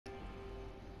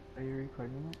Are you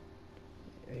recording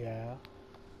it? Yeah.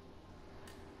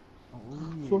 Oh,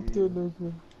 Fuck yeah. that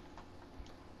nigga.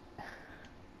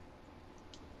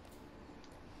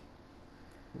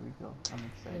 Here we go. I'm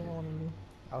excited.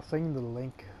 I'll send you the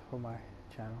link for my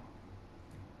channel.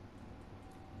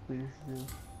 Please do.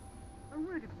 A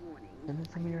word of warning. Send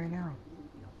it to me right now.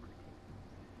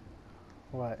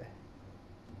 What?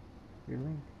 Your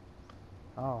link.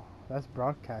 Oh, that's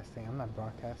broadcasting. I'm not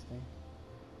broadcasting.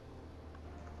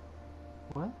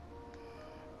 What?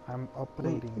 I'm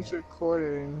uploading He's it.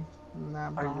 recording,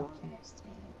 not Are you-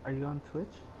 broadcasting. Are you on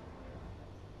Twitch?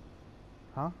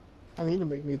 Huh? I need to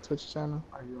make me a Twitch channel.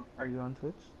 Are you on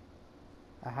Twitch?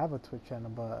 I have a Twitch channel,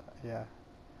 but yeah.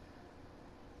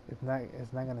 It's not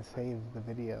gonna save the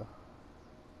video.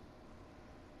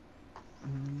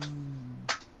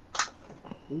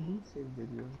 They do save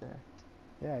videos there.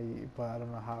 Yeah, but I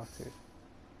don't know how to.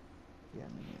 Yeah,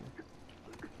 me neither.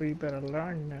 Well, you better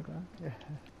learn, nigga. Yeah.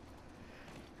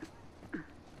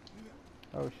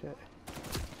 Oh shit.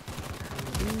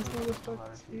 These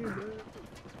motherfuckers here, dude.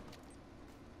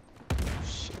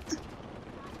 Shit.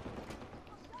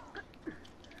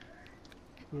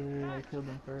 Yeah, I killed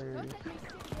him first.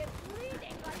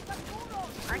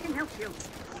 I can help you.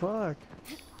 Fuck.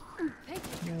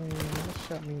 Man, that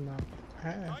shot me in my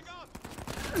ass.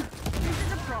 This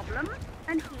is a problem.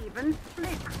 An even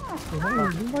split. Oh,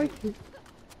 you like it?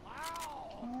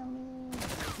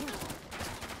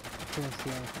 Can't see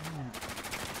anything.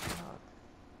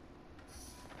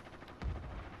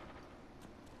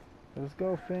 Let's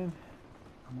go, Finn.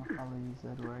 I'm gonna follow you,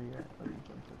 Zed. Where are you at? Oh,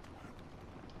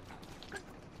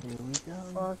 you Here we go.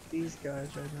 Fuck these guys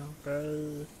right now,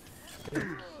 bro.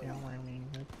 They're killing me.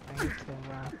 They're thinking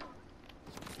about.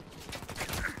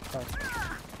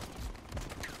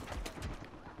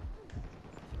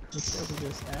 This guy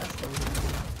just assholes.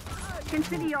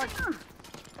 Consider your.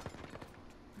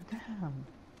 Damn.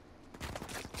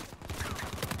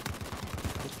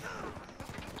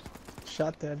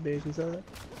 Shot that bitch, you saw that?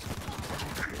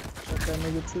 Shot that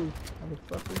nigga too,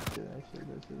 motherfucker. Dude, that shit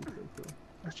was really cool.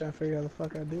 I was trying to figure out how the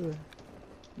fuck I do it.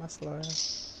 My slow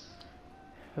ass.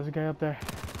 There's a guy up there.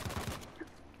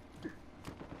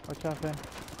 Watch out, Finn.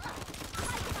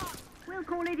 We'll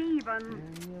call it even.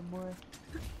 Yeah, boy.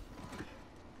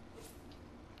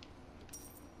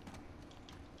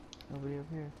 Nobody up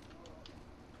here.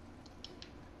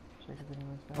 Check if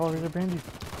anyone's back. Oh, there's a bandy.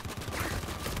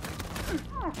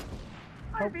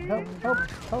 Help, help, help,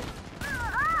 help.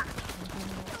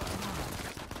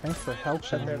 Thanks for helping.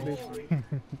 Shut that me.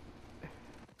 bitch.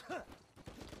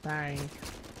 Dang.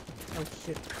 Oh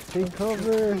shit. Take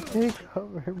cover,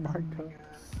 Marco.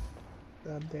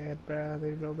 I'm dead, bro.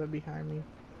 They rolled up behind me.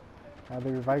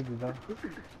 They revived you though.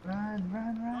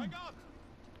 Run!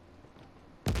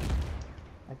 I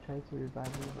tried to revive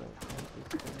you, but I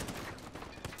just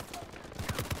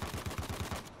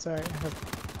Sorry, I have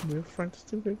real friends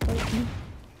to revive me.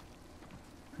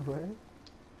 What?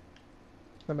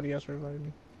 Somebody else revived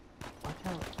me. Watch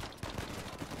out.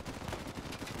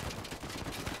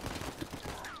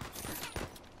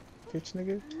 Bitch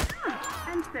nigga.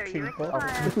 And so you Kick off.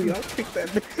 expired. We all kicked that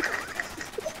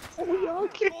nigga. We all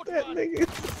kicked that nigga.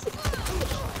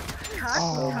 Cut,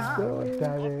 Oh, cut. God,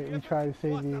 damn it. We tried to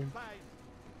save you.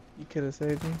 You could have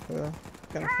saved me. Well,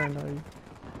 got a friend on you.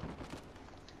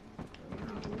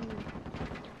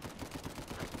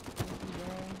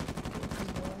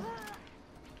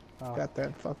 Oh, Got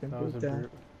that fucking that was a brute down.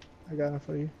 brute. I got him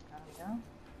for you.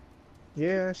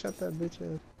 Yeah, I shot that bitch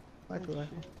ass. Like that.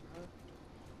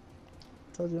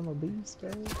 Told you I'm a beast,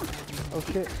 man. Oh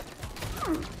shit.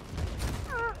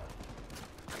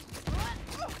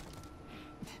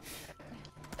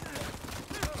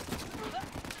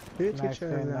 Bitch, Nice get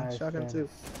your ass fan, down. nice Shot him fan. too.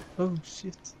 Oh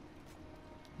shit.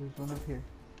 There's one up here.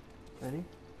 Ready?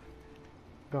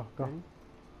 Go, go. Ready?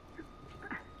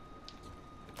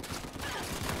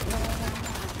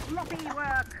 Sloppy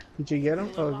work. Did you get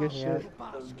him? Oh, good Yeah. shit.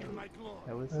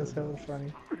 That was That's so hella dope.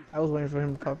 funny. I was waiting for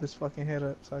him to pop his fucking head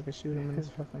up so I could shoot him in his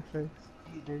fucking face.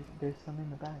 Hey, there's some in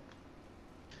the back.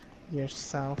 You're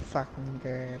so fucking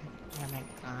good. Oh my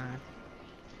god.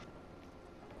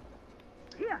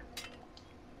 Here.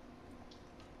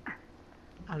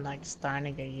 I'm like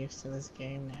starting to get used to this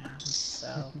game now. It's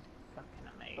so fucking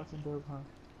amazing. Fucking dope, huh?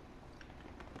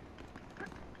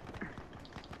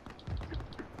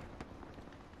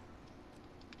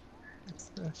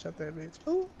 Shut that bitch.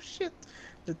 Oh shit!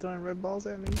 They're throwing red balls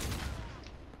at me.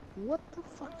 What the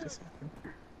fuck just happened?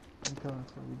 I'm coming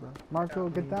for you, bro. Marco,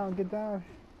 get down, get down.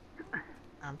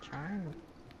 I'm trying.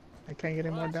 I can't get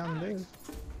any more down than this.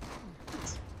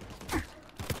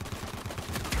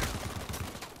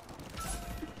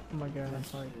 Oh my god, I'm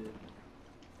like,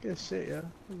 good shit, yeah.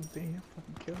 Oh, damn,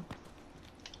 fucking kill.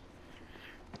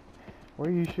 Where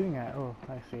are you shooting at? Oh,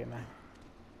 I see it now.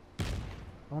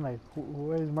 I'm like,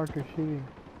 where is Marco shooting?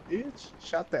 Bitch,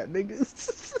 shot that nigga.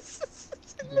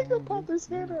 Nigga popped his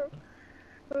head up.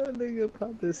 Oh, nigga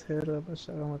popped his head up. I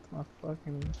shot him with my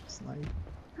fucking snipe.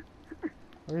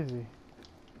 Where is he?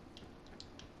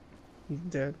 He's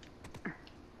dead.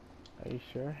 Are you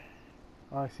sure?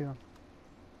 Oh, I see him.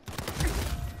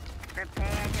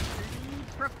 Prepare to bleed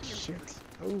profusely. Shit.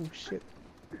 Oh, shit.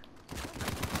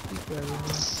 He's dead.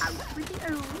 Out with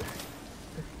the old.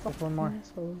 There's one more.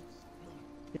 Assholes.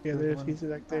 Yeah, he's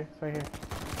back there. It's right here.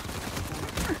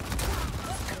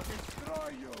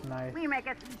 Nice. We make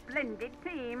a splendid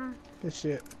team. Good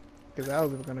shit. Because I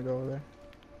was gonna go over there.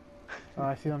 Oh,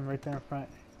 I see them right there in front.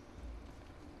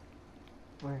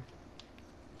 Where?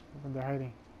 When they're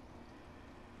hiding.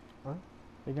 What?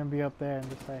 They're gonna be up there on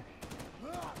this side.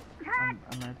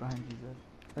 I'm right behind you, Zed.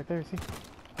 Right there, see?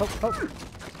 Oh, oh!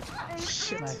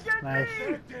 Shit. Nice, nice.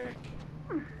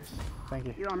 Thank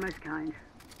you. You are most kind.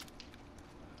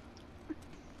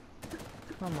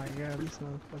 Oh my god, these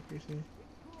motherfuckers here.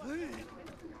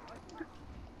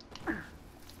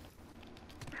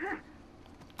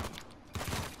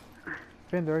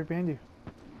 Finn, they're right behind you.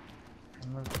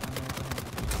 I'm right behind you.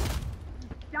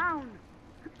 Down.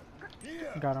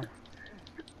 Got him.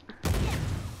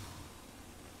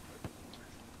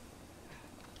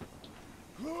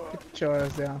 Get your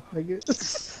ass down, nigga.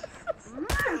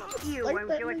 You Like won't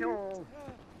that, do it nigga. all.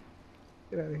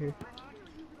 Get out of here.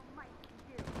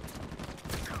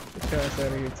 Get your ass out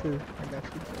of here too. I got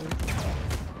you, boy.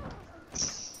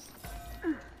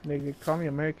 Nigga, call me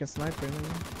American Sniper,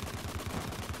 nigga.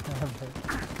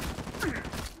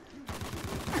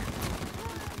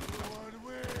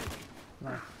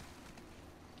 Nice.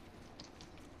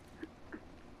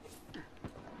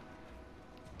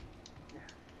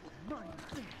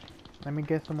 Let me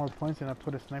get some more points and I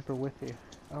put a sniper with you.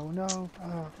 Oh no!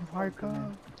 Oh, Marco!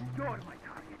 You're my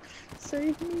target.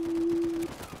 save me!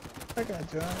 I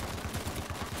got John.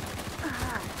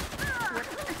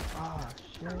 Ah,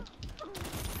 shit.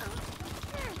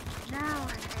 Now I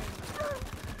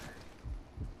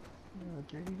Yo,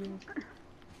 dirty dude.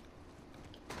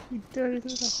 You dirty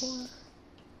little whore.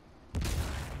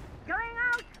 going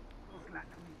out.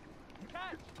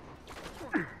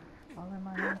 All in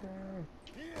my under.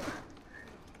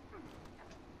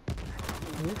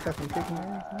 You fucking kicking my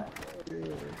ass, huh?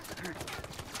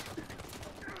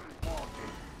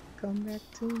 Come back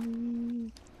to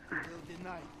me.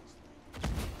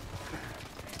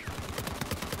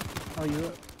 Oh, you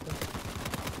up?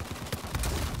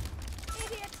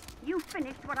 You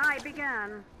finished what I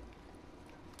began.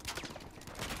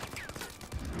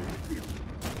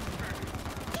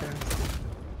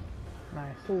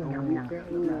 Nice.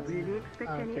 Really expect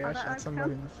any Okay, I other shot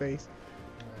somebody in outcome? the face.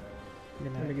 Good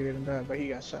I'm night. gonna get it done, but he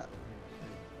got shot.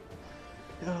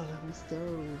 Yo, that was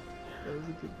dope. That was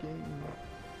a good game.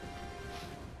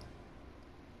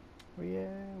 Oh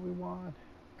yeah, we won.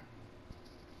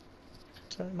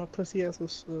 Sorry, my pussy ass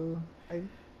was I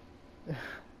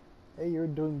Hey, you're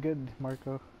doing good,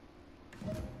 Marco.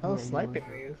 was Yeah, you sniping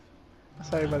you.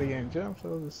 Sorry about the getting jumped,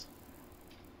 so it was...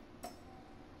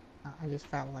 I just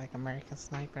felt like American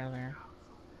Sniper there.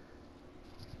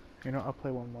 You know, I'll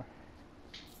play one more.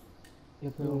 You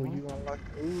play Ooh, one you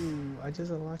unlocked... Ooh, I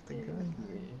just unlocked the gun.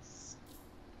 Yes.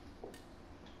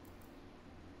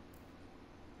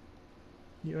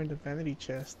 You're in the vanity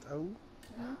chest. Oh.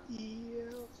 Yeah.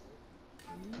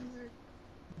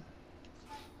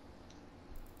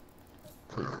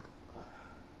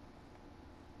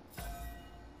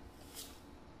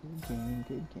 Good game,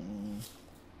 good game.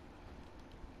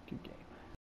 Good game.